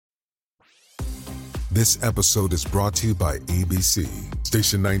This episode is brought to you by ABC.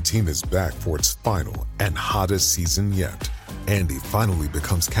 Station 19 is back for its final and hottest season yet. Andy finally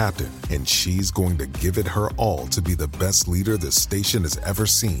becomes captain, and she's going to give it her all to be the best leader the station has ever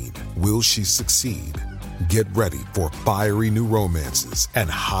seen. Will she succeed? Get ready for fiery new romances and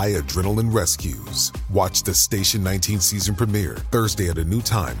high adrenaline rescues. Watch the Station 19 season premiere Thursday at a new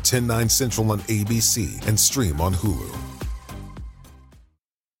time, 10/9 Central on ABC, and stream on Hulu.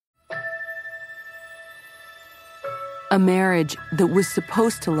 A marriage that was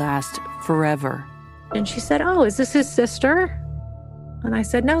supposed to last forever. And she said, "Oh, is this his sister?" And I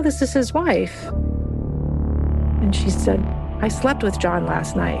said, "No, this is his wife." And she said, "I slept with John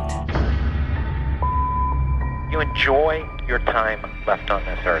last night." You enjoy your time left on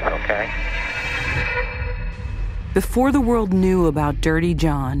this earth, okay? Before the world knew about Dirty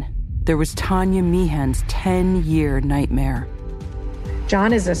John, there was Tanya Meehan's 10-year nightmare.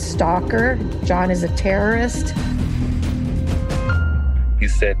 John is a stalker. John is a terrorist. He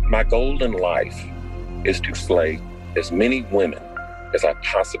said, "My goal in life is to slay as many women as I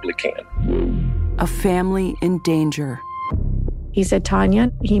possibly can." A family in danger. He said,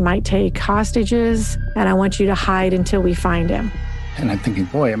 "Tanya, he might take hostages, and I want you to hide until we find him." And I'm thinking,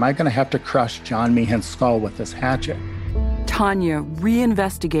 boy, am I going to have to crush John Meehan's skull with this hatchet? Tanya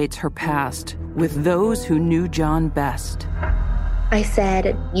reinvestigates her past with those who knew John best. I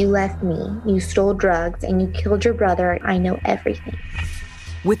said, "You left me, you stole drugs, and you killed your brother. I know everything."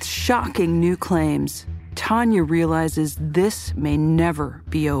 With shocking new claims, Tanya realizes this may never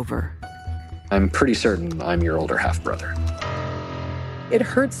be over. I'm pretty certain I'm your older half-brother. It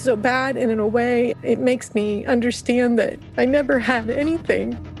hurts so bad, and in a way, it makes me understand that I never had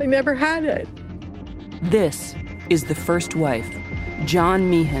anything. I never had it. This is The First Wife, John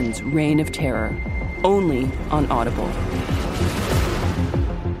Meehan's Reign of Terror, only on Audible.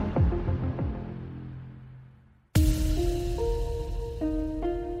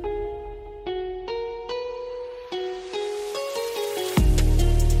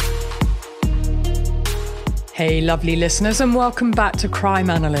 Hey, lovely listeners, and welcome back to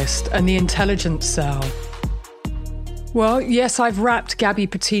Crime Analyst and the Intelligence Cell. Well, yes, I've wrapped Gabby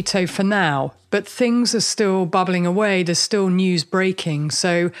Petito for now, but things are still bubbling away. There's still news breaking,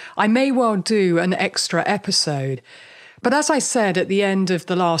 so I may well do an extra episode. But as I said at the end of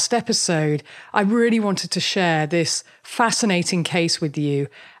the last episode, I really wanted to share this fascinating case with you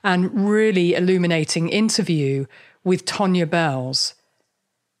and really illuminating interview with Tonya Bells.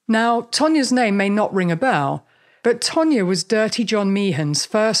 Now, Tonya's name may not ring a bell, but Tonya was Dirty John Meehan's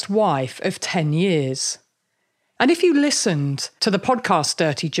first wife of 10 years. And if you listened to the podcast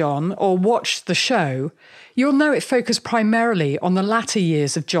Dirty John or watched the show, you'll know it focused primarily on the latter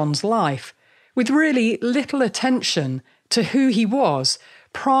years of John's life, with really little attention to who he was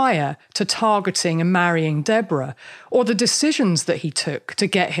prior to targeting and marrying Deborah, or the decisions that he took to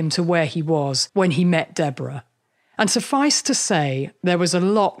get him to where he was when he met Deborah. And suffice to say, there was a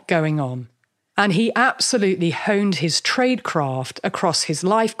lot going on. And he absolutely honed his tradecraft across his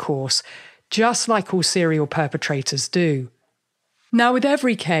life course, just like all serial perpetrators do. Now, with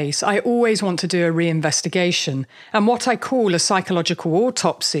every case, I always want to do a reinvestigation and what I call a psychological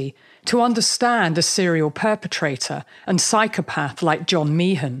autopsy to understand a serial perpetrator and psychopath like John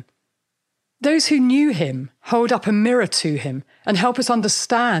Meehan. Those who knew him hold up a mirror to him and help us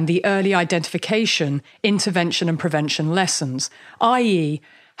understand the early identification, intervention and prevention lessons, i.e.,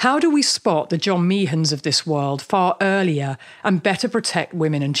 how do we spot the John Meehans of this world far earlier and better protect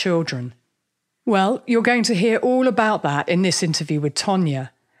women and children? Well, you're going to hear all about that in this interview with Tonya.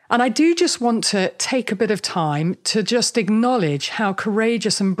 And I do just want to take a bit of time to just acknowledge how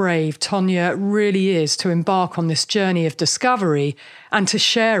courageous and brave Tonya really is to embark on this journey of discovery and to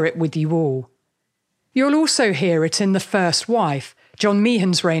share it with you all. You'll also hear it in The First Wife, John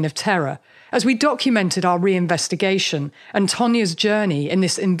Meehan's Reign of Terror, as we documented our reinvestigation and Tonya's journey in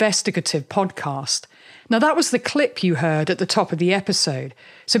this investigative podcast. Now, that was the clip you heard at the top of the episode,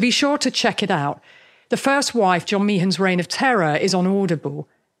 so be sure to check it out. The First Wife, John Meehan's Reign of Terror is on Audible.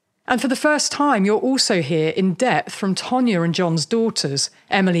 And for the first time, you'll also hear in depth from Tonya and John's daughters,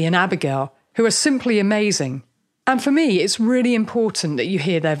 Emily and Abigail, who are simply amazing. And for me, it's really important that you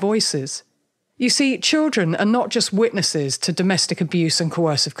hear their voices. You see, children are not just witnesses to domestic abuse and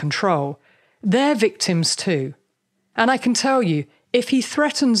coercive control. They're victims too. And I can tell you, if he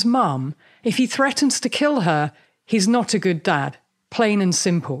threatens Mum, if he threatens to kill her, he's not a good dad. Plain and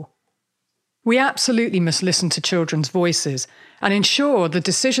simple. We absolutely must listen to children's voices and ensure the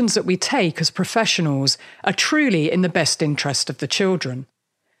decisions that we take as professionals are truly in the best interest of the children.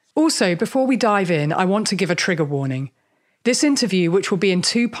 Also, before we dive in, I want to give a trigger warning. This interview, which will be in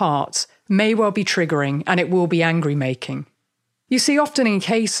 2 parts, may well be triggering and it will be angry-making. You see, often in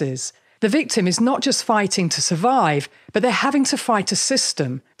cases, the victim is not just fighting to survive, but they're having to fight a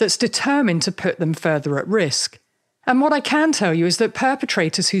system that's determined to put them further at risk. And what I can tell you is that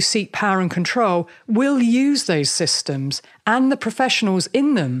perpetrators who seek power and control will use those systems and the professionals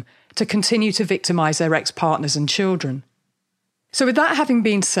in them to continue to victimize their ex-partners and children. So with that having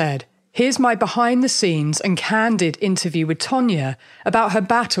been said, here's my behind-the-scenes and candid interview with Tonya about her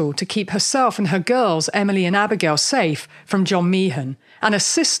battle to keep herself and her girls, Emily and Abigail, safe from John Meehan and a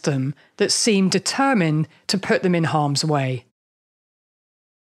system that seemed determined to put them in harm's way.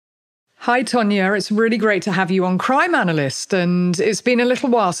 Hi, Tonya. It's really great to have you on Crime Analyst, and it's been a little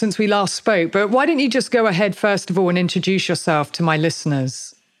while since we last spoke, but why don't you just go ahead, first of all, and introduce yourself to my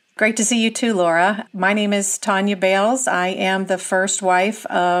listeners? Great to see you too, Laura. My name is Tonya Bales. I am the first wife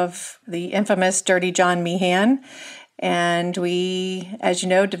of the infamous Dirty John Meehan, and we, as you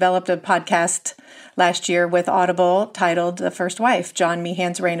know, developed a podcast last year with Audible titled The First Wife, John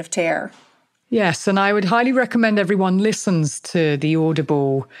Meehan's Reign of Terror. Yes, and I would highly recommend everyone listens to the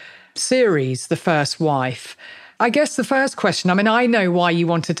Audible series, The First Wife. I guess the first question, I know why you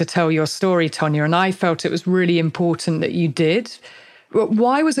wanted to tell your story, Tonya, and I felt it was really important that you did. But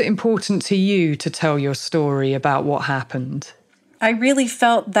why was it important to you to tell your story about what happened? I really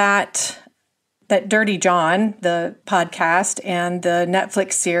felt that Dirty John, the podcast, and the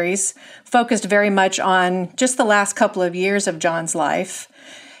Netflix series focused very much on just the last couple of years of John's life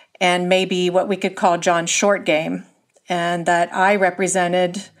and maybe what we could call John's short game, and that I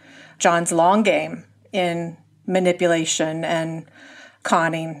represented John's long game in manipulation and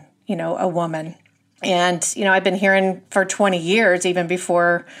conning, a woman. And, I've been hearing for 20 years, even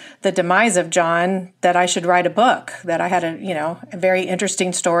before the demise of John, that I should write a book, that I had a very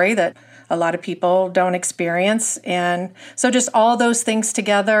interesting story that a lot of people don't experience. And so just all those things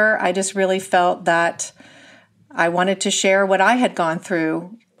together, I just really felt that I wanted to share what I had gone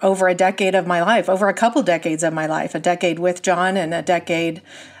through over a decade of my life, over a couple decades of my life, a decade with John and a decade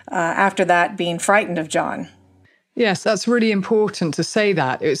after that being frightened of John. Yes, that's really important to say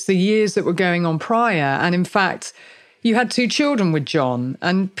that. It's the years that were going on prior. And in fact, you had 2 children with John,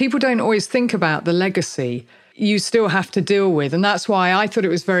 and people don't always think about the legacy you still have to deal with. And that's why I thought it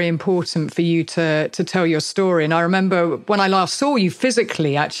was very important for you to tell your story. And I remember when I last saw you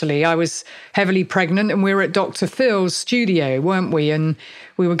physically, actually, I was heavily pregnant and we were at Dr. Phil's studio, weren't we? And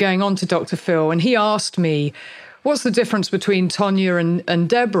we were going on to Dr. Phil, and he asked me, what's the difference between Tonya and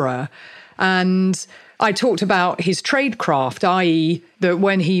Deborah? And I talked about his tradecraft, i.e. that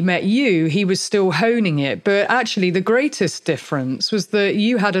when he met you, he was still honing it. But actually, the greatest difference was that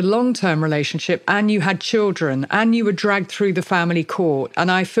you had a long-term relationship and you had children and you were dragged through the family court. And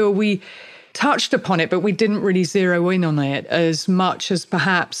I feel we touched upon it, but we didn't really zero in on it as much as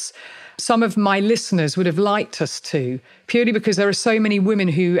perhaps some of my listeners would have liked us to, purely because there are so many women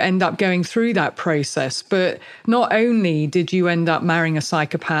who end up going through that process. But not only did you end up marrying a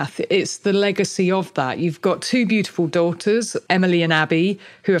psychopath, it's the legacy of that. You've got 2 beautiful daughters, Emily and Abby,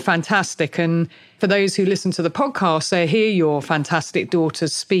 who are fantastic. And for those who listen to the podcast, they hear your fantastic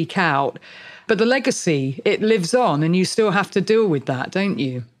daughters speak out. But the legacy, it lives on, and you still have to deal with that, don't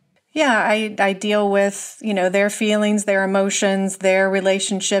you? Yeah, I deal with, their feelings, their emotions, their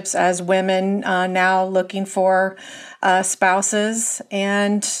relationships as women now looking for spouses.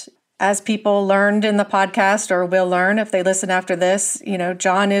 And as people learned in the podcast, or will learn if they listen after this,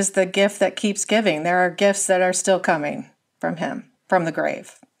 John is the gift that keeps giving. There are gifts that are still coming from him, from the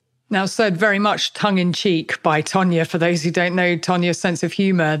grave. Now, said very much tongue-in-cheek by Tonya, for those who don't know Tonya's sense of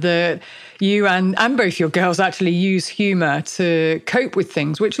humour, that you and both your girls actually use humour to cope with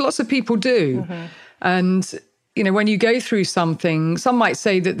things, which lots of people do. Mm-hmm. And, when you go through something, some might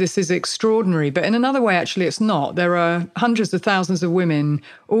say that this is extraordinary, but in another way, actually, it's not. There are hundreds of thousands of women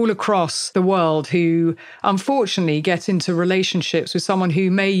all across the world who, unfortunately, get into relationships with someone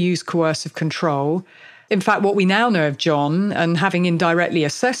who may use coercive control. In fact, what we now know of John, and having indirectly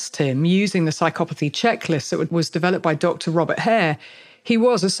assessed him using the psychopathy checklist that was developed by Dr. Robert Hare, he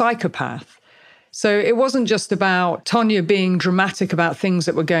was a psychopath. So it wasn't just about Tonya being dramatic about things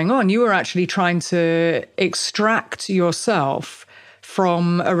that were going on. You were actually trying to extract yourself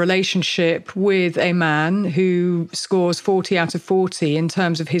from a relationship with a man who scores 40 out of 40 in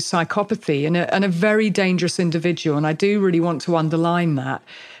terms of his psychopathy, and a very dangerous individual. And I do really want to underline that.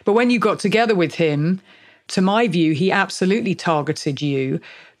 But when you got together with him, to my view, he absolutely targeted you.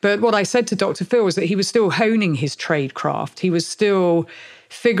 But what I said to Dr. Phil was that he was still honing his tradecraft. He was still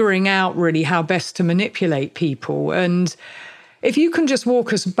figuring out really how best to manipulate people. And If you can just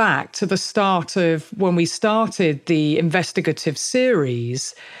walk us back to the start of when we started the investigative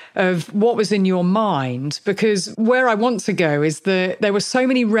series of what was in your mind, because where I want to go is that there were so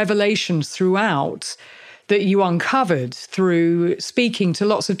many revelations throughout that you uncovered through speaking to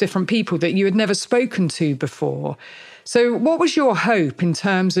lots of different people that you had never spoken to before. So what was your hope in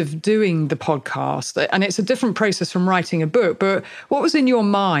terms of doing the podcast? And it's a different process from writing a book, but what was in your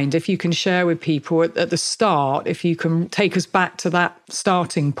mind, if you can share with people at the start, if you can take us back to that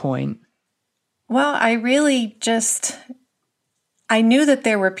starting point? Well, I knew that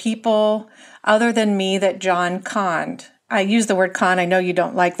there were people other than me that John conned. I use the word con. I know you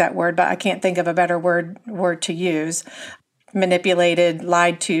don't like that word, but I can't think of a better word to use. Manipulated,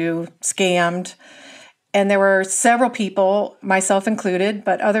 lied to, scammed. And there were several people, myself included,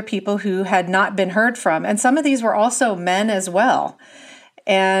 but other people who had not been heard from. And some of these were also men as well.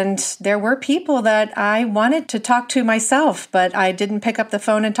 And there were people that I wanted to talk to myself, but I didn't pick up the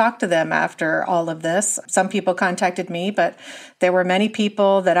phone and talk to them after all of this. Some people contacted me, but there were many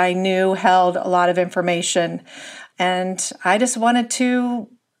people that I knew held a lot of information. And I just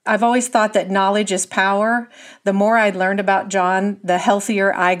I've always thought that knowledge is power. The more I learned about John, the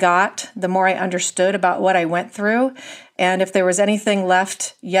healthier I got, the more I understood about what I went through. And if there was anything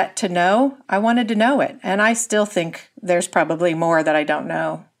left yet to know, I wanted to know it. And I still think there's probably more that I don't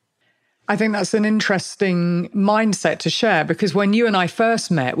know. I think that's an interesting mindset to share, because when you and I first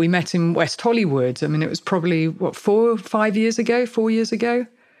met, we met in West Hollywood. I mean, it was probably, 4 years ago?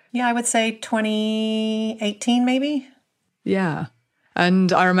 Yeah, I would say 2018 maybe. Yeah.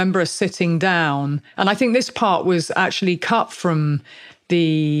 And I remember us sitting down, and I think this part was actually cut from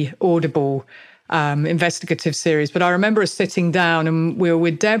the Audible investigative series, but I remember us sitting down and we were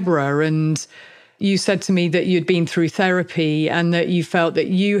with Deborah, and you said to me that you'd been through therapy and that you felt that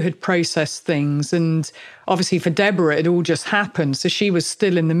you had processed things. And obviously for Deborah, it all just happened. So she was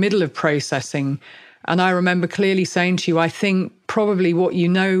still in the middle of processing. And I remember clearly saying to you, I think probably what you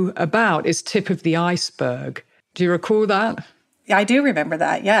know about is tip of the iceberg. Do you recall that? I do remember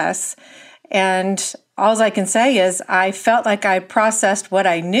that, yes. And all I can say is I felt like I processed what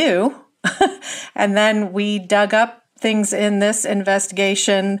I knew, and then we dug up things in this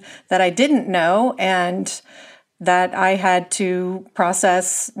investigation that I didn't know, and that I had to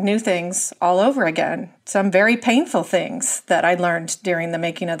process new things all over again. Some very painful things that I learned during the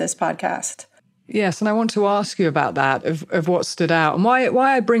making of this podcast. Yes, and I want to ask you about that, of what stood out. And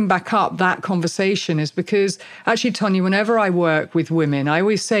why I bring back up that conversation is because, actually, Tonya, whenever I work with women, I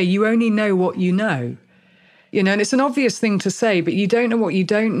always say, you only know what you know. You know, and it's an obvious thing to say, but you don't know what you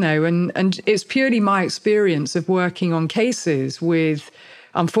don't know. And it's purely my experience of working on cases with,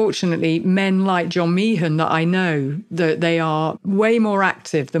 unfortunately, men like John Meehan that I know that they are way more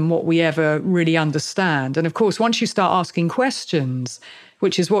active than what we ever really understand. And of course, once you start asking questions,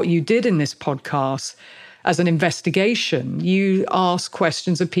 which is what you did in this podcast as an investigation, you ask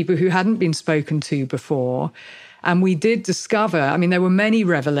questions of people who hadn't been spoken to before. And we did discover, I mean, there were many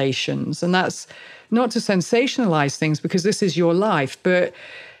revelations, and that's not to sensationalize things because this is your life, but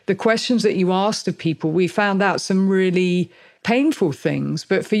the questions that you asked of people, we found out some really painful things.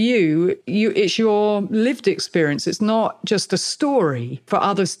 But for you, it's your lived experience. It's not just a story for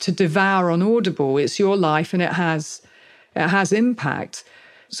others to devour on Audible. It's your life, and it has impact.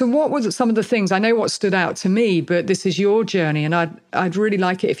 So what were some of the things? I know what stood out to me, but this is your journey, and I'd really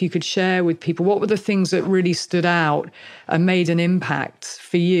like it if you could share with people, what were the things that really stood out and made an impact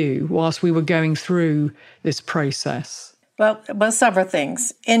for you whilst we were going through this process? Well, several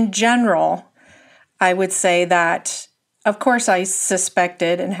things. In general, I would say that, of course, I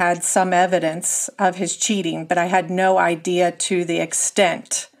suspected and had some evidence of his cheating, but I had no idea to the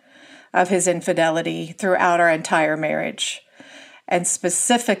extent of his infidelity throughout our entire marriage. And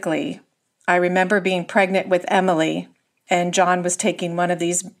specifically, I remember being pregnant with Emily, and John was taking one of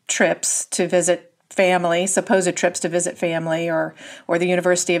these trips to visit family, supposed trips to visit family or the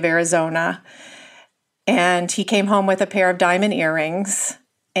University of Arizona. And he came home with a pair of diamond earrings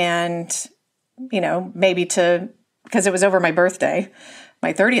and, maybe because it was over my birthday,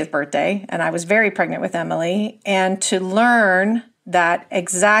 my 30th birthday, and I was very pregnant with Emily. And to learn that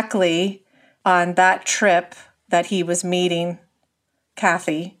exactly on that trip that he was meeting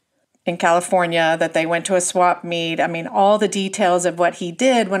Kathy in California, that they went to a swap meet. I mean, all the details of what he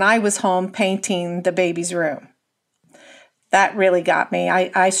did when I was home painting the baby's room. That really got me.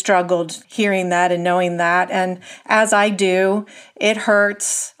 I struggled hearing that and knowing that. And as I do, it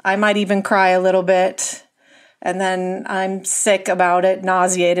hurts. I might even cry a little bit. And then I'm sick about it,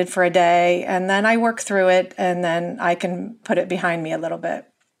 nauseated for a day. And then I work through it, and then I can put it behind me a little bit.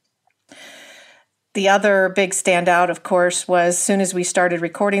 The other big standout, of course, was as soon as we started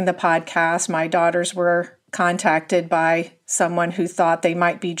recording the podcast, my daughters were contacted by someone who thought they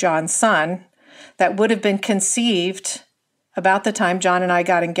might be John's son that would have been conceived about the time John and I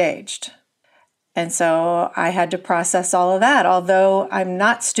got engaged. And so I had to process all of that. Although I'm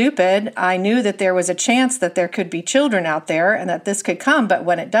not stupid, I knew that there was a chance that there could be children out there and that this could come. But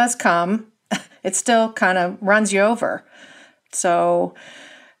when it does come, it still kind of runs you over. So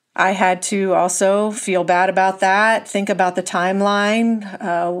I had to also feel bad about that, think about the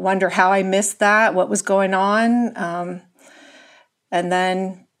timeline, wonder how I missed that, what was going on, and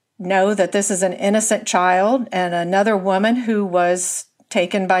then know that this is an innocent child and another woman who was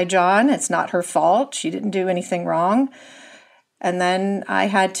taken by John. It's not her fault. She didn't do anything wrong. And then I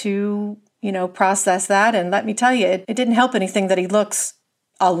had to, process that. And let me tell you, it didn't help anything that he looks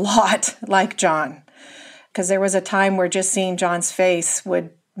a lot like John, because there was a time where just seeing John's face would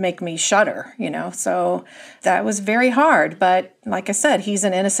make me shudder, so that was very hard. But like I said, he's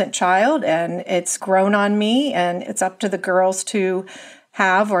an innocent child and it's grown on me, and it's up to the girls to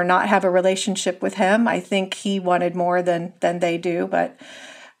have or not have a relationship with him. I think he wanted more than they do, but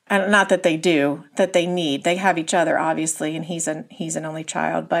not that they do, that they need. They have each other, obviously, and he's an only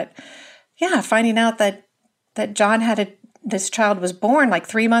child. But yeah, finding out that John this child was born like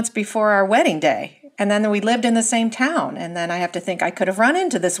 3 months before our wedding day. And then we lived in the same town. And then I have to think I could have run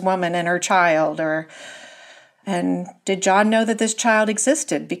into this woman and her child. And did John know that this child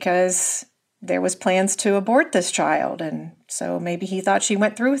existed? Because there was plans to abort this child. And so maybe he thought she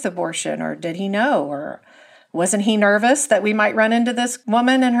went through with abortion, or did he know? Or wasn't he nervous that we might run into this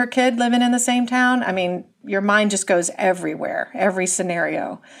woman and her kid living in the same town? I mean, your mind just goes everywhere, every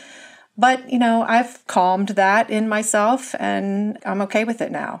scenario. But, I've calmed that in myself and I'm okay with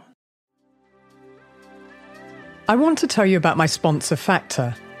it now. I want to tell you about my sponsor,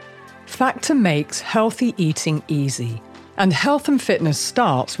 Factor. Factor makes healthy eating easy, and health and fitness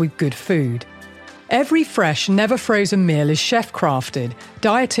starts with good food. Every fresh, never frozen meal is chef-crafted,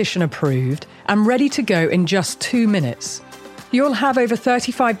 dietitian approved, and ready to go in just 2 minutes. You'll have over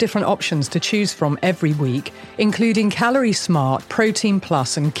 35 different options to choose from every week, including Calorie Smart, Protein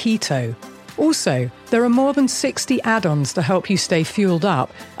Plus, and Keto. Also, there are more than 60 add-ons to help you stay fueled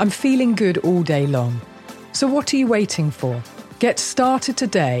up and feeling good all day long. So what are you waiting for? Get started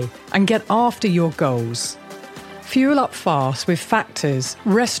today and get after your goals. Fuel up fast with Factor's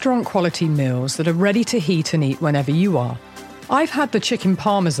restaurant-quality meals that are ready to heat and eat whenever you are. I've had the chicken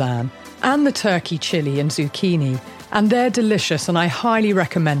parmesan and the turkey chili and zucchini, and they're delicious and I highly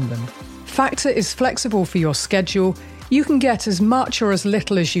recommend them. Factor is flexible for your schedule. You can get as much or as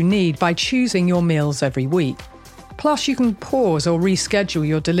little as you need by choosing your meals every week. Plus, you can pause or reschedule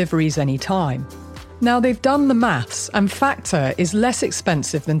your deliveries anytime. Now, they've done the maths, and Factor is less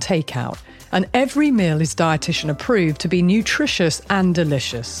expensive than takeout, and every meal is dietitian approved to be nutritious and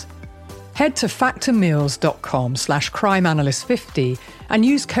delicious. Head to factormeals.com/crimeanalyst50 and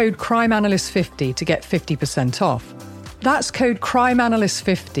use code crimeanalyst50 to get 50% off. That's code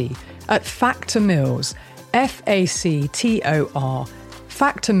crimeanalyst50 at Factor Meals, FACTOR,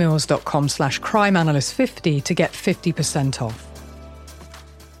 factormeals.com/crimeanalyst50 to get 50% off.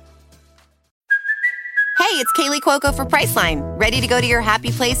 Hey, it's Kaylee Cuoco for Priceline. Ready to go to your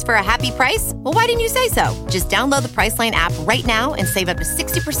happy place for a happy price? Well, why didn't you say so? Just download the Priceline app right now and save up to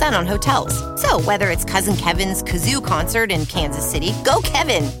 60% on hotels. So whether it's Cousin Kevin's Kazoo Concert in Kansas City, go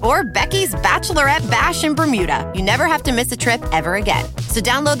Kevin, or Becky's Bachelorette Bash in Bermuda, you never have to miss a trip ever again. So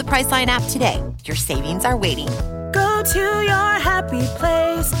download the Priceline app today. Your savings are waiting. Go to your happy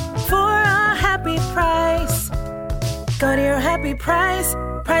place for a happy price. Go to your happy price,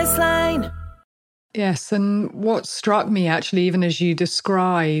 Priceline. Yes, and what struck me actually, even as you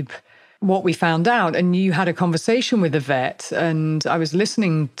describe what we found out, and you had a conversation with a vet, and I was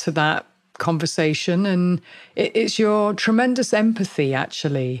listening to that conversation, and it's your tremendous empathy,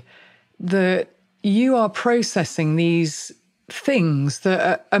 actually, that you are processing these things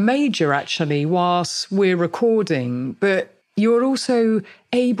that are major, actually, whilst we're recording, but you're also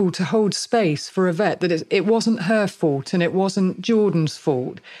able to hold space for a vet, that it wasn't her fault and it wasn't Jordan's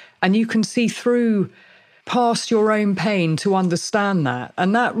fault. And you can see through past your own pain to understand that.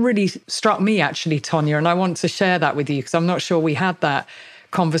 And that really struck me, actually, Tonya, and I want to share that with you because I'm not sure we had that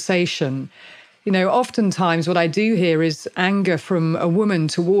conversation. Oftentimes what I do hear is anger from a woman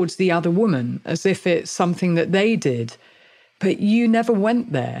towards the other woman, as if it's something that they did. But you never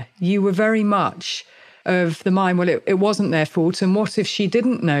went there. You were very much of the mind, well, it wasn't their fault. And what if she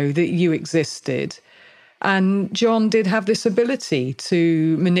didn't know that you existed? And John did have this ability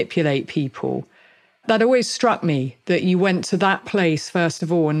to manipulate people. That always struck me, that you went to that place, first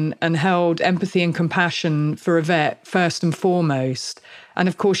of all, and held empathy and compassion for Yvette first and foremost. And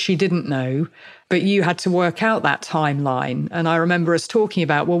of course, she didn't know, but you had to work out that timeline. And I remember us talking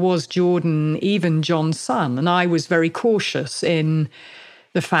about, well, was Jordan even John's son? And I was very cautious in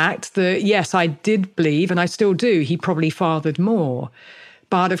the fact that, yes, I did believe, and I still do, he probably fathered more.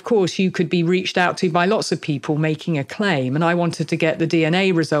 But of course, you could be reached out to by lots of people making a claim. And I wanted to get the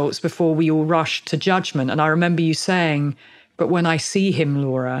DNA results before we all rushed to judgment. And I remember you saying, but when I see him,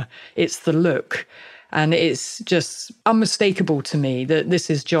 Laura, it's the look. And it's just unmistakable to me that this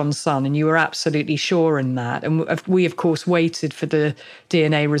is John's son. And you were absolutely sure in that. And we, of course, waited for the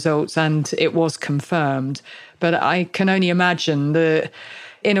DNA results and it was confirmed. But I can only imagine that,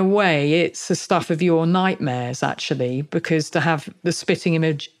 in a way, it's the stuff of your nightmares, actually, because to have the spitting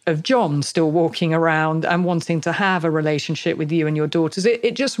image of John still walking around and wanting to have a relationship with you and your daughters,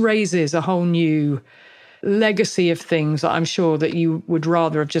 it just raises a whole new legacy of things that I'm sure that you would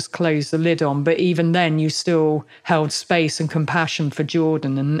rather have just closed the lid on. But even then, you still held space and compassion for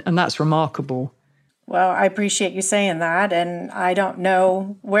Jordan, and that's remarkable. Well, I appreciate you saying that, and I don't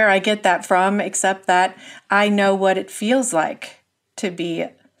know where I get that from, except that I know what it feels like to be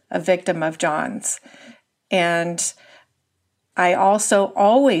a victim of John's. And I also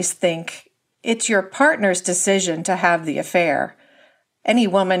always think it's your partner's decision to have the affair. Any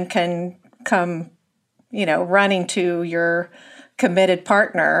woman can come, running to your committed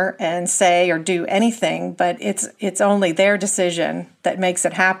partner and say or do anything, but it's only their decision that makes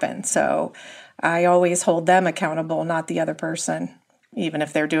it happen. So I always hold them accountable, not the other person. Even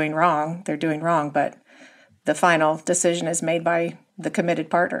if they're doing wrong, but the final decision is made by the committed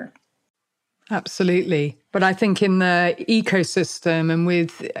partner. Absolutely. But I think in the ecosystem and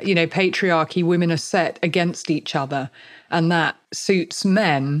with, patriarchy, women are set against each other. And that suits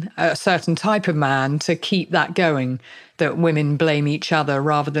men, a certain type of man, to keep that going, that women blame each other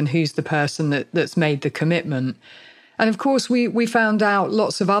rather than who's the person that's made the commitment. And of course, we found out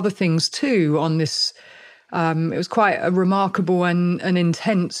lots of other things too on this. It was quite a remarkable and an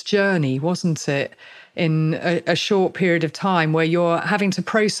intense journey, wasn't it? In a short period of time where you're having to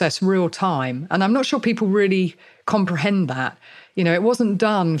process real time. And I'm not sure people really comprehend that. It wasn't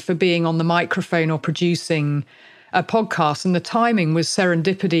done for being on the microphone or producing a podcast. And the timing was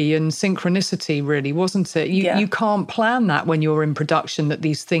serendipity and synchronicity, really, wasn't it? You can't plan that when you're in production, that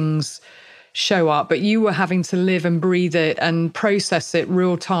these things show up. But you were having to live and breathe it and process it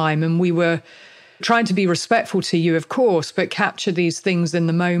real time. And we were trying to be respectful to you, of course, but capture these things in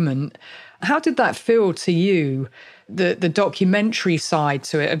the moment. How did that feel to you, the documentary side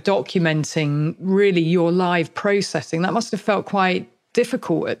to it, of documenting really your live processing? That must have felt quite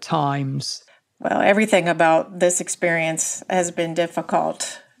difficult at times. Well, everything about this experience has been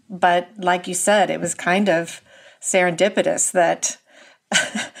difficult. But like you said, it was kind of serendipitous that,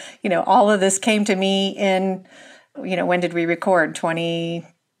 all of this came to me in, when did we record? 2020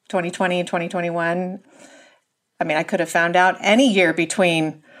 and 2021? I mean, I could have found out any year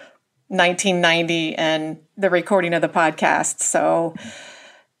between 1990 and the recording of the podcast. So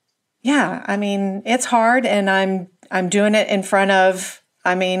yeah, I mean, it's hard, and I'm doing it in front of,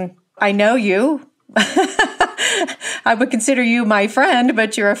 I know you. I would consider you my friend,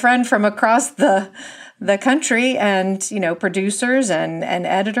 but you're a friend from across the country, and, producers and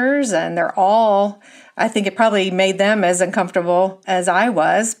editors, and they're all, I think it probably made them as uncomfortable as I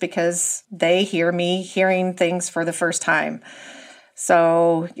was, because they hear me hearing things for the first time.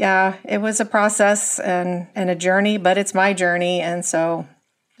 So yeah, it was a process and a journey, but it's my journey. And so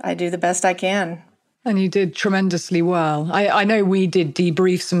I do the best I can. And you did tremendously well. I know we did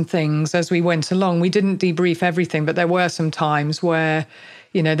debrief some things as we went along. We didn't debrief everything, but there were some times where,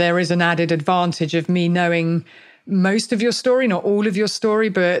 there is an added advantage of me knowing most of your story, not all of your story,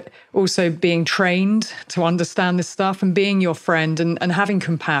 but also being trained to understand this stuff and being your friend and having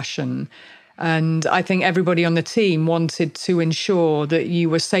compassion. And I think everybody on the team wanted to ensure that you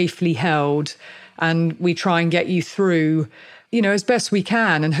were safely held, and we try and get you through, as best we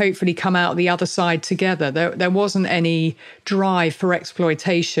can, and hopefully come out the other side together. There wasn't any drive for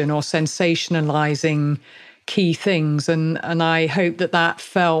exploitation or sensationalizing key things. And I hope that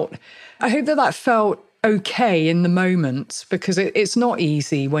felt okay in the moment, because it's not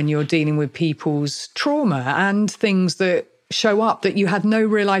easy when you're dealing with people's trauma and things that show up that you had no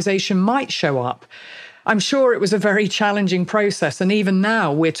realization might show up. I'm sure it was a very challenging process. And even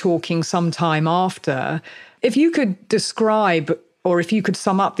now we're talking some time after. If you could describe, or if you could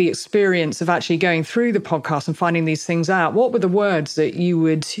sum up the experience of actually going through the podcast and finding these things out, what were the words that you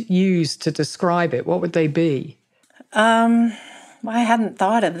would use to describe it? What would they be? Well, I hadn't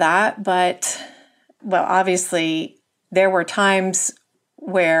thought of that, but well, obviously, there were times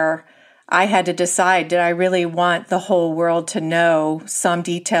where I had to decide, did I really want the whole world to know some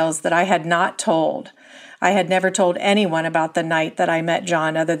details that I had not told? I had never told anyone about the night that I met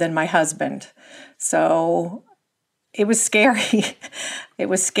John other than my husband. So it was scary. It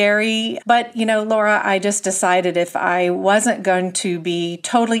was scary. But, Laura, I just decided if I wasn't going to be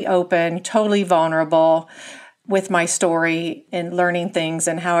totally open, totally vulnerable with my story and learning things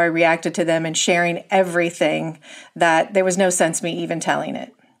and how I reacted to them and sharing everything, that there was no sense me even telling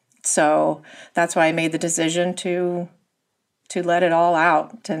it. So that's why I made the decision to let it all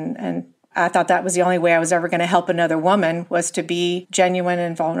out. And I thought that was the only way I was ever going to help another woman, was to be genuine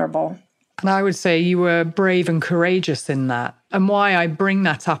and vulnerable. And I would say you were brave and courageous in that. And why I bring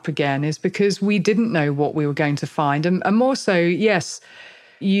that up again is because we didn't know what we were going to find. And more so, yes,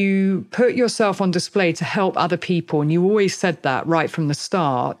 you put yourself on display to help other people. And you always said that right from the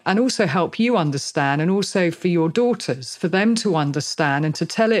start. And also help you understand, and also for your daughters, for them to understand and to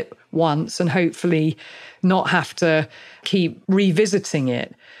tell it once and hopefully not have to keep revisiting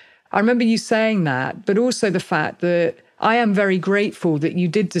it. I remember you saying that, but also the fact that I am very grateful that you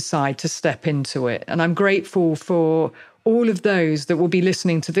did decide to step into it. And I'm grateful for all of those that will be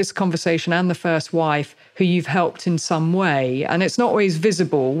listening to this conversation and the first wife who you've helped in some way. And it's not always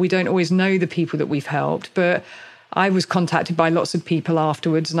visible. We don't always know the people that we've helped, but I was contacted by lots of people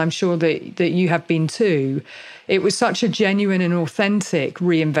afterwards, and I'm sure that you have been too. It was such a genuine and authentic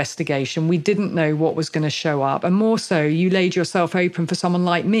reinvestigation. We didn't know what was going to show up. And more so, you laid yourself open for someone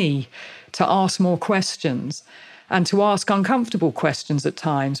like me to ask more questions and to ask uncomfortable questions at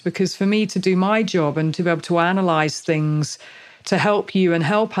times. Because for me to do my job and to be able to analyze things to help you and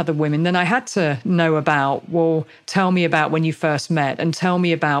help other women, then I had to know about, well, tell me about when you first met, and tell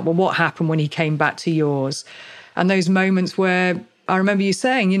me about, well, what happened when he came back to yours. And those moments where I remember you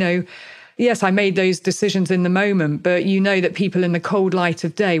saying, yes, I made those decisions in the moment, but you know that people in the cold light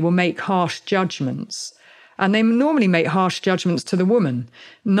of day will make harsh judgments. And they normally make harsh judgments to the woman,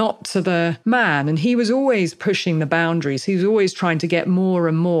 not to the man. And he was always pushing the boundaries. He was always trying to get more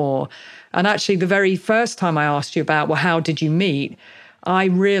and more. And actually, the very first time I asked you about, well, how did you meet? I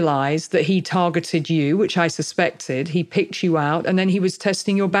realized that he targeted you, which I suspected. He picked you out, and then he was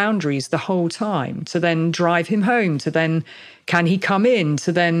testing your boundaries the whole time to then drive him home, to then, can he come in?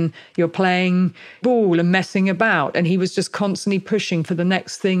 To then you're playing ball and messing about. And he was just constantly pushing for the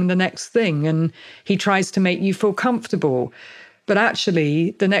next thing. And he tries to make you feel comfortable. But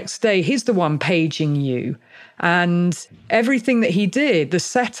actually, the next day, he's the one paging you. And everything that he did, the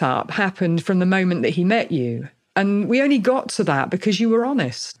setup, happened from the moment that he met you. And we only got to that because you were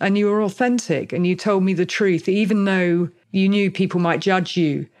honest and you were authentic and you told me the truth, even though you knew people might judge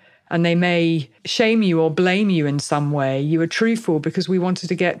you and they may shame you or blame you in some way. You were truthful because we wanted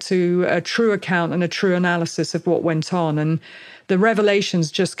to get to a true account and a true analysis of what went on. And the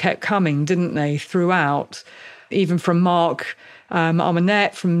revelations just kept coming, didn't they, throughout, even from Mark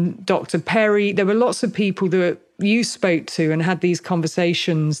Armanet, from Dr. Perry. There were lots of people that you spoke to and had these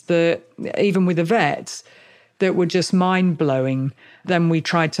conversations that, even with the vets, that were just mind-blowing. Then we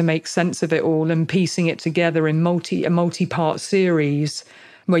tried to make sense of it all and piecing it together in a multi-part series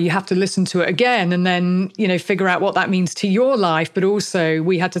where you have to listen to it again and then, figure out what that means to your life. But also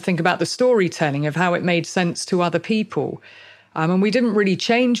we had to think about the storytelling of how it made sense to other people. And we didn't really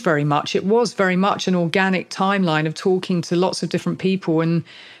change very much. It was very much an organic timeline of talking to lots of different people and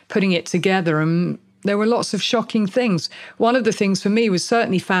putting it together. And there were lots of shocking things. One of the things for me was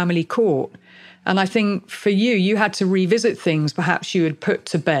certainly family court. And I think for you had to revisit things perhaps you had put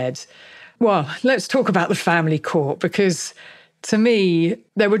to bed. Well, let's talk about the family court, because to me,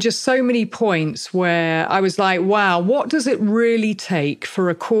 there were just so many points where I was like, wow, what does it really take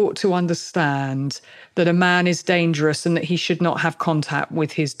for a court to understand that a man is dangerous and that he should not have contact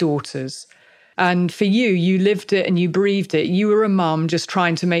with his daughters? And for you lived it and you breathed it. You were a mum just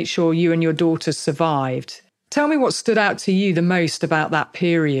trying to make sure you and your daughters survived. Tell me what stood out to you the most about that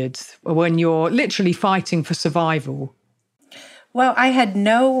period when you're literally fighting for survival. Well, I had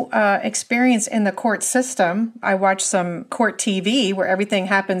no experience in the court system. I watched some court TV where everything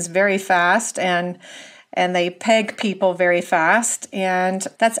happens very fast and they peg people very fast. And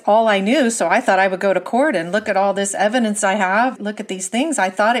that's all I knew. So I thought I would go to court and look at all this evidence I have, look at these things. I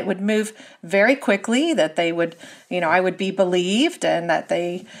thought it would move very quickly, that they would, I would be believed and that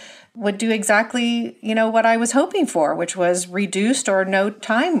they would do exactly, what I was hoping for, which was reduced or no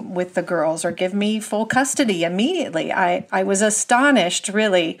time with the girls or give me full custody immediately. I was astonished,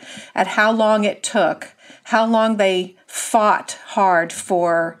 really, at how long it took, how long they fought hard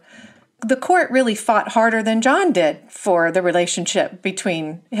for the court really fought harder than John did for the relationship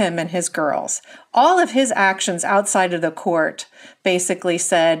between him and his girls. All of his actions outside of the court basically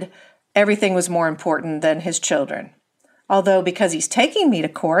said everything was more important than his children. Although because he's taking me to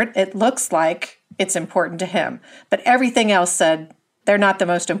court, it looks like it's important to him. But everything else said they're not the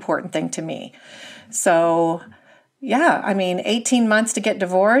most important thing to me. So, yeah, 18 months to get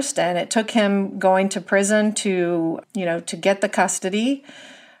divorced, and it took him going to prison to get the custody.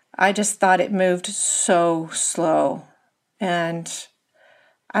 I just thought it moved so slow. And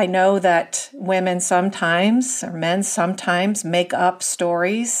I know that women sometimes, or men sometimes, make up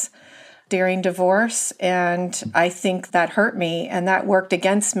stories during divorce, and I think that hurt me, and that worked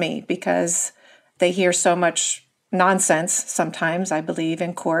against me because they hear so much nonsense sometimes, I believe,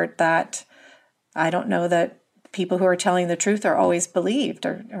 in court that I don't know that people who are telling the truth are always believed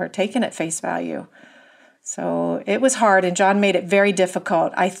or taken at face value. So it was hard, and John made it very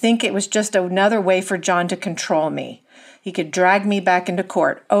difficult. I think it was just another way for John to control me. He could drag me back into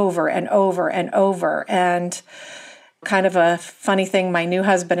court over and over and over. And kind of a funny thing my new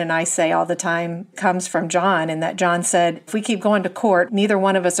husband and I say all the time comes from John, in that John said, if we keep going to court, neither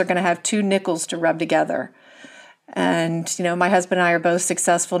one of us are going to have 2 nickels to rub together. And, my husband and I are both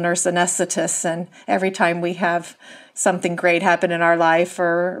successful nurse anesthetists, and every time we have something great happen in our life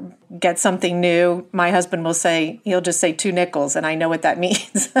or get something new, my husband will say, he'll just say 2 nickels, and I know what that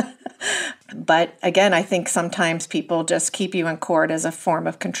means. But again, I think sometimes people just keep you in court as a form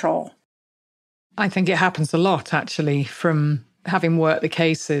of control. I think it happens a lot, actually, from having worked the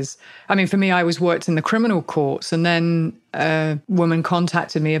cases. For me, I was worked in the criminal courts, and then a woman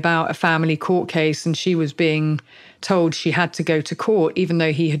contacted me about a family court case, and she was being told she had to go to court, even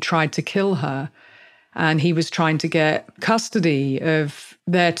though he had tried to kill her. And he was trying to get custody of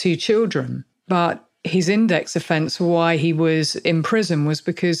their 2 children. But his index offense for why he was in prison was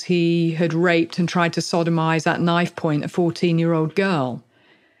because he had raped and tried to sodomize at knife point a 14-year-old girl.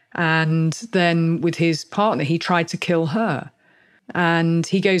 And then with his partner, he tried to kill her. And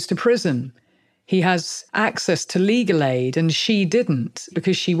he goes to prison. He has access to legal aid, and she didn't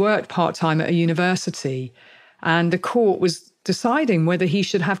because she worked part-time at a university. And the court was deciding whether he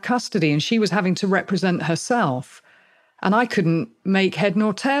should have custody, and she was having to represent herself. And I couldn't make head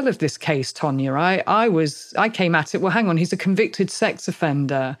nor tail of this case, Tonya. I came at it, well, hang on, he's a convicted sex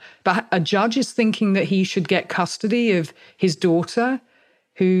offender. But a judge is thinking that he should get custody of his daughter,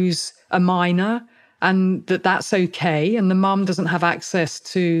 who's a minor, and that's okay, and the mum doesn't have access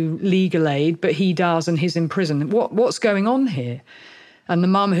to legal aid, but he does, and he's in prison. What's going on here? And the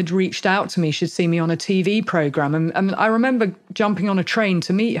mum had reached out to me. She'd seen me on a TV program, and I remember jumping on a train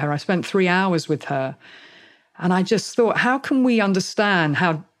to meet her. I spent 3 hours with her, and I just thought, how can we understand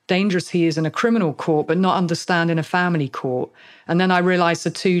how dangerous he is in a criminal court, but not understand in a family court? And then I realised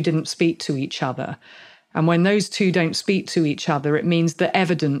the 2 didn't speak to each other. And when those 2 don't speak to each other, it means that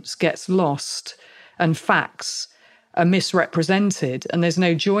evidence gets lost and facts are misrepresented, and there's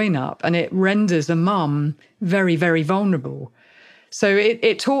no join-up, and it renders a mum very, very vulnerable. So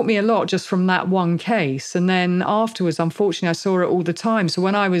it taught me a lot just from that one case. And then afterwards, unfortunately, I saw it all the time. So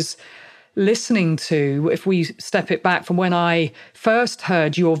when I was listening to, if we step it back from when I first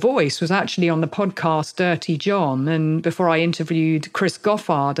heard your voice, was actually on the podcast Dirty John, and before I interviewed Chris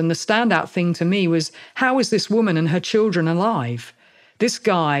Goffard. And the standout thing to me was, how is this woman and her children alive? This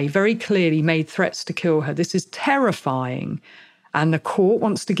guy very clearly made threats to kill her. This is terrifying. And the court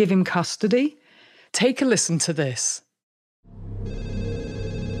wants to give him custody? Take a listen to this.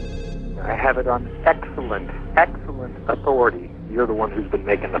 I have it on excellent authority. You're the one who's been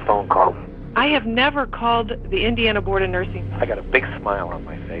making the phone calls. I have never called the Indiana Board of Nursing. I got a big smile on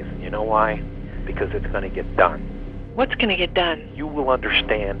my face, and you know why? Because it's going to get done. What's going to get done? You will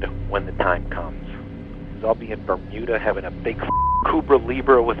understand when the time comes. I'll be in Bermuda having a big Cobra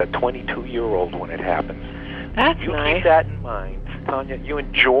Libra with a 22-year-old when it happens. That's you nice. Keep that in mind, Tonya. You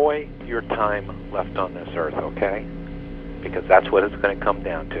enjoy your time left on this earth, okay? Because that's what it's going to come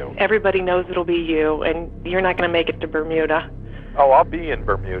down to. Everybody knows it'll be you, and you're not going to make it to Bermuda. Oh, I'll be in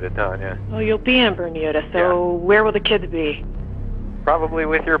Bermuda, Tonya. Oh, you'll be in Bermuda, so where will the kids be? Probably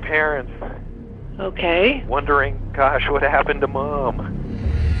with your parents. Okay. Wondering, gosh, what happened to Mom?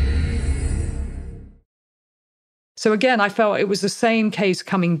 So again, I felt it was the same case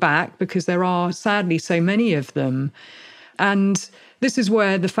coming back because there are sadly so many of them. And this is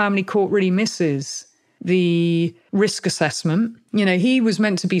where the family court really misses the risk assessment. He was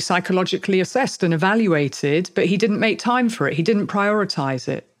meant to be psychologically assessed and evaluated, but he didn't make time for it. He didn't prioritize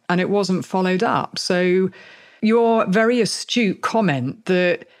it, and it wasn't followed up. So your very astute comment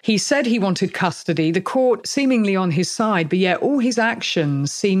that he said he wanted custody, the court seemingly on his side, but yet all his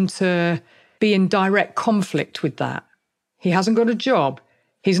actions seem to be in direct conflict with that. He hasn't got a job.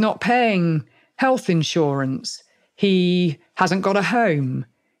 He's not paying health insurance. He hasn't got a home.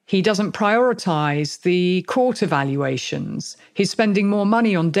 He doesn't prioritize the court evaluations. He's spending more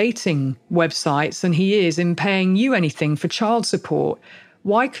money on dating websites than he is in paying you anything for child support.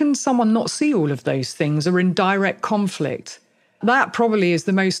 Why can someone not see all of those things are in direct conflict? That probably is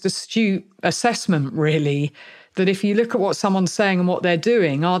the most astute assessment, really, that if you look at what someone's saying and what they're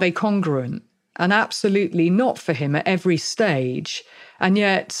doing, are they congruent? And absolutely not for him at every stage. And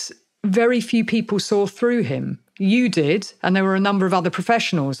yet very few people saw through him. You did, and there were a number of other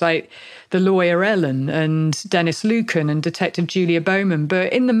professionals like the lawyer Ellen and Dennis Lucan and Detective Julia Bowman.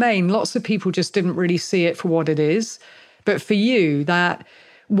 But in the main, lots of people just didn't really see it for what it is. But for you, that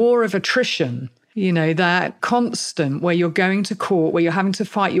war of attrition, that constant where you're going to court, where you're having to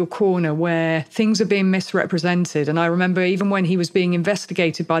fight your corner, where things are being misrepresented. And I remember even when he was being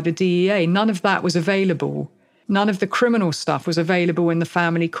investigated by the DEA, none of that was available. None of the criminal stuff was available in the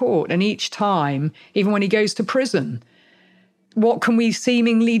family court. And each time, even when he goes to prison, what can we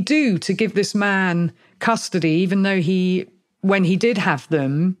seemingly do to give this man custody, even though when he did have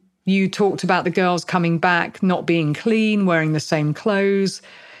them, you talked about the girls coming back, not being clean, wearing the same clothes,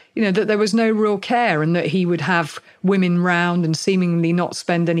 that there was no real care and that he would have women round and seemingly not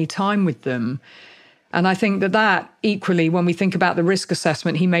spend any time with them. And I think that equally, when we think about the risk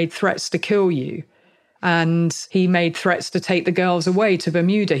assessment, he made threats to kill you. And he made threats to take the girls away to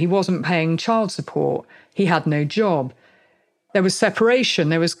Bermuda. He wasn't paying child support. He had no job. There was separation.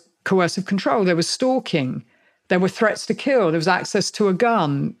 There was coercive control. There was stalking. There were threats to kill. There was access to a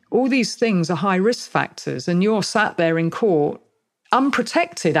gun. All these things are high risk factors. And you're sat there in court,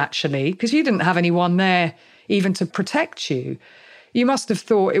 unprotected, actually, because you didn't have anyone there even to protect you. You must have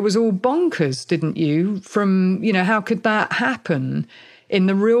thought it was all bonkers, didn't you? From, how could that happen in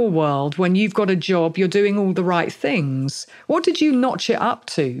the real world when you've got a job, you're doing all the right things? What did you notch it up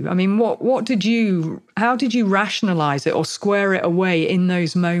to? I mean, how did you rationalize it or square it away in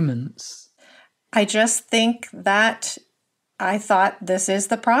those moments? I just think that I thought this is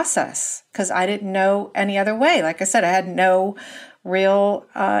the process because I didn't know any other way. Like I said, I had no real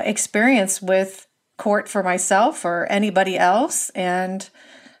experience with court for myself or anybody else. And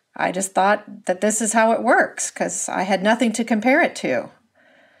I just thought that this is how it works because I had nothing to compare it to.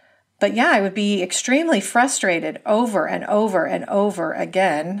 But yeah, I would be extremely frustrated over and over and over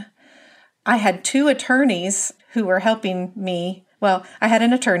again. I had two attorneys who were helping me. Well, I had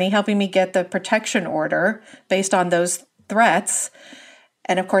an attorney helping me get the protection order based on those threats.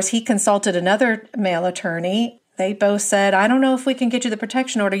 And of course, he consulted another male attorney. They both said, I don't know if we can get you the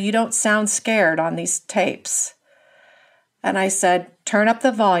protection order. You don't sound scared on these tapes. And I said, turn up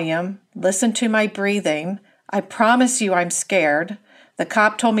the volume, listen to my breathing. I promise you I'm scared. The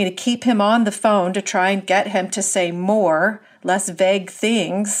cop told me to keep him on the phone to try and get him to say more, less vague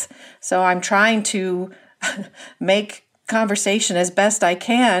things. So I'm trying to make conversation as best I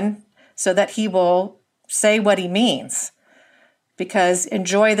can so that he will say what he means. Because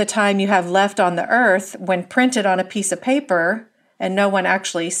enjoy the time you have left on the earth when printed on a piece of paper and no one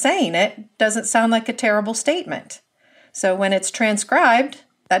actually saying it doesn't sound like a terrible statement. So when it's transcribed,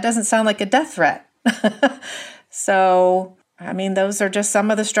 that doesn't sound like a death threat. So, I mean, those are just some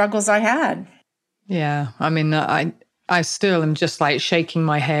of the struggles I had. Yeah, I mean, I still am just like shaking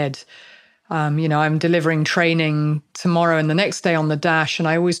my head. I'm delivering training tomorrow and the next day on the dash, and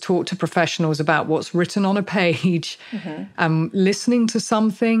I always talk to professionals about what's written on a page, listening to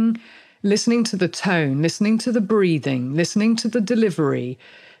something, listening to the tone, listening to the breathing, listening to the delivery,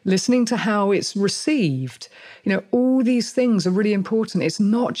 listening to how it's received. All these things are really important. It's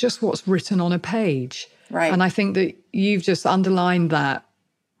not just what's written on a page. Right. And I think that you've just underlined that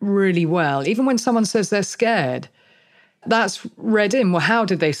really well. Even when someone says they're scared, that's read in, well, how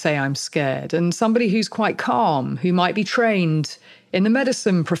did they say I'm scared? And somebody who's quite calm, who might be trained in the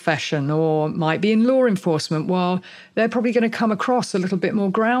medicine profession or might be in law enforcement, well, they're probably going to come across a little bit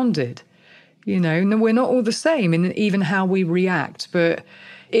more grounded. And we're not all the same in even how we react. But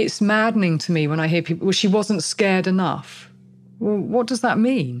it's maddening to me when I hear people, well, she wasn't scared enough. Well, what does that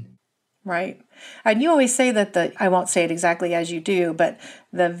mean? Right. And you always say that I won't say it exactly as you do, but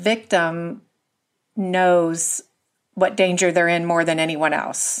the victim knows what danger they're in more than anyone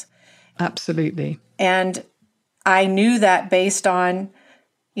else. Absolutely. And I knew that based on,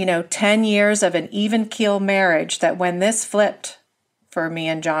 10 years of an even keel marriage, that when this flipped for me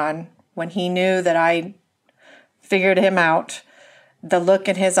and John, when he knew that I figured him out, the look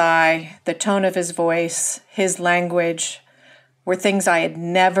in his eye, the tone of his voice, his language were things I had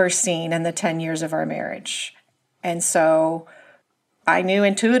never seen in the 10 years of our marriage. And so I knew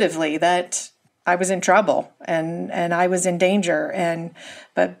intuitively that I was in trouble and I was in danger.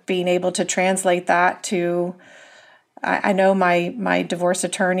 But being able to translate that to, I know my divorce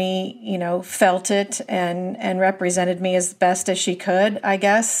attorney, felt it and represented me as best as she could, I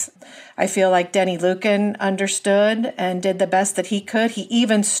guess. I feel like Denny Lucan understood and did the best that he could. He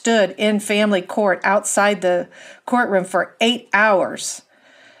even stood in family court outside the courtroom for 8 hours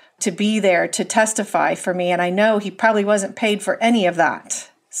to be there to testify for me. And I know he probably wasn't paid for any of that.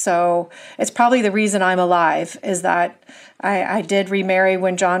 So it's probably the reason I'm alive is that I did remarry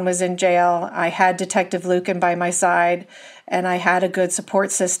when John was in jail. I had Detective Lucan by my side, and I had a good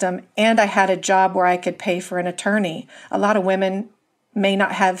support system, and I had a job where I could pay for an attorney. A lot of women may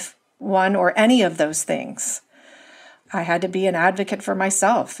not have one or any of those things. I had to be an advocate for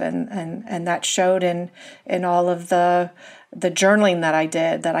myself, and that showed in all of the journaling that I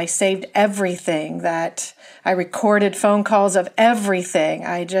did, that I saved everything, that I recorded phone calls of everything.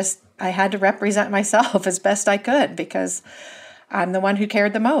 I had to represent myself as best I could because I'm the one who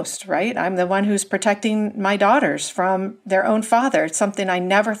cared the most, right? I'm the one who's protecting my daughters from their own father. It's something I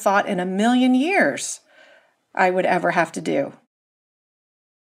never thought in a million years I would ever have to do.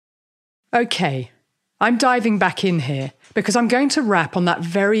 Okay, I'm diving back in here because I'm going to wrap on that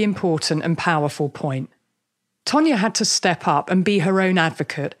very important and powerful point. Tonya had to step up and be her own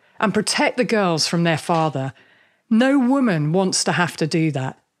advocate and protect the girls from their father. No woman wants to have to do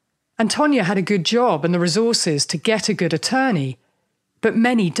that. And Tonya had a good job and the resources to get a good attorney, but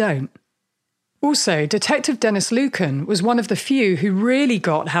many don't. Also, Detective Dennis Lucan was one of the few who really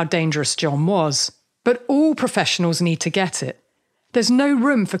got how dangerous John was, but all professionals need to get it. There's no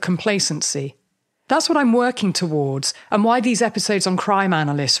room for complacency. That's what I'm working towards and why these episodes on Crime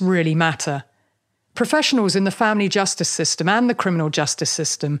Analysts really matter. Professionals in the family justice system and the criminal justice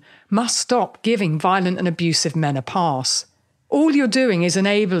system must stop giving violent and abusive men a pass. All you're doing is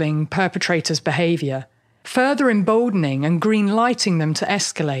enabling perpetrators' behaviour, further emboldening and green-lighting them to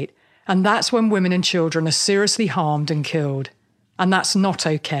escalate, and that's when women and children are seriously harmed and killed. And that's not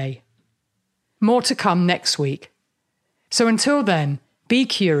okay. More to come next week. So until then, be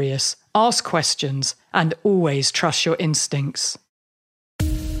curious, ask questions, and always trust your instincts.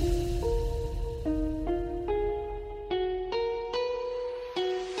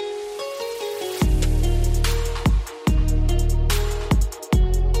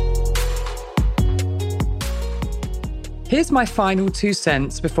 Here's my final 2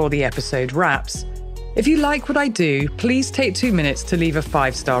 cents before the episode wraps. If you like what I do, please take 2 minutes to leave a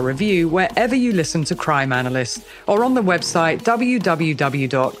 5-star review wherever you listen to Crime Analyst or on the website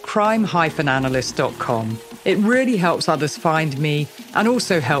www.crime-analyst.com. It really helps others find me and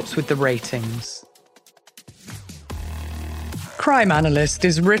also helps with the ratings. Crime Analyst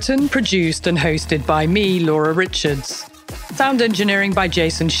is written, produced and hosted by me, Laura Richards. Sound engineering by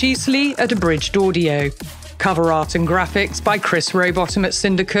Jason Sheasley at Abridged Audio. Cover art and graphics by Chris Rowbottom at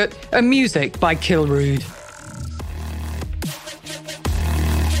Syndicate, and music by Kilrude.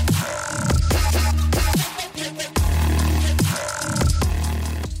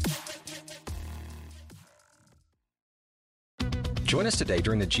 Join us today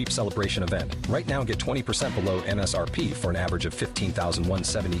during the Jeep Celebration event. Right now, get 20% below MSRP for an average of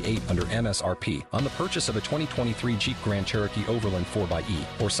 $15,178 under MSRP on the purchase of a 2023 Jeep Grand Cherokee Overland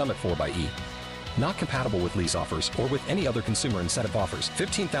 4xe or Summit 4xe. Not compatible with lease offers or with any other consumer incentive offers.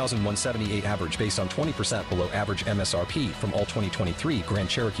 $15,178 average based on 20% below average MSRP from all 2023 Grand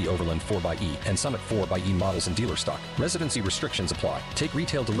Cherokee Overland 4xe and Summit 4xe models in dealer stock. Residency restrictions apply. Take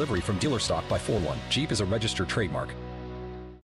retail delivery from dealer stock by 4/1. Jeep is a registered trademark.